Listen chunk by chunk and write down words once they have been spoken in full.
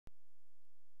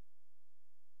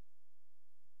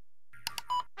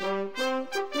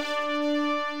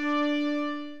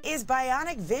Is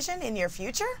bionic vision in your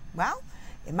future? Well,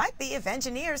 it might be if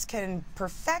engineers can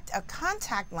perfect a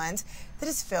contact lens that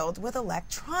is filled with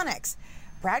electronics.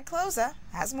 Brad Closa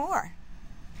has more.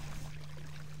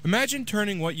 Imagine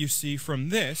turning what you see from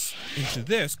this into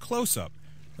this close-up.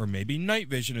 Or maybe night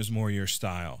vision is more your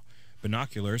style.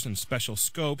 Binoculars and special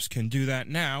scopes can do that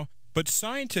now, but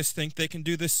scientists think they can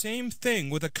do the same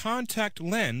thing with a contact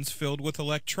lens filled with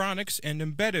electronics and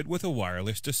embedded with a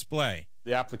wireless display.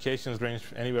 The applications range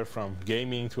anywhere from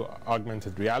gaming to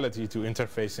augmented reality to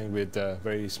interfacing with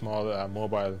very small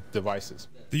mobile devices.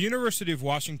 The University of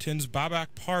Washington's Babak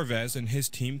Parvez and his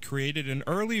team created an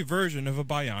early version of a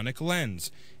bionic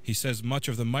lens. He says much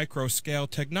of the micro-scale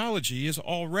technology is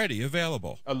already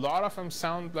available. A lot of them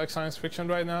sound like science fiction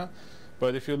right now,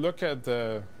 but if you look at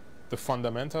the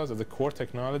fundamentals of the core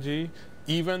technology,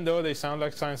 even though they sound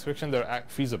like science fiction, they're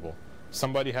feasible.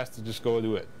 Somebody has to just go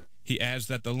do it. He adds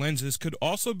that the lenses could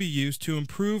also be used to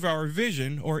improve our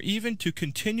vision or even to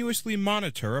continuously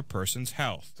monitor a person's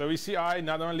health. So we see eye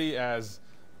not only as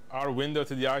our window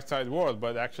to the outside world,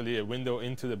 but actually a window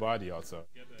into the body also.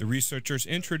 The researchers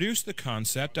introduced the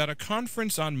concept at a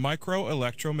conference on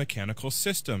micro-electromechanical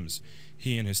systems.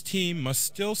 He and his team must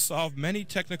still solve many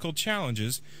technical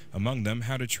challenges, among them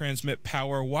how to transmit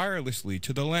power wirelessly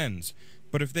to the lens.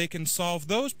 But if they can solve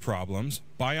those problems,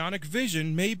 bionic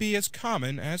vision may be as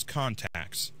common as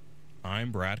contacts.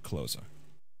 I'm Brad Closa.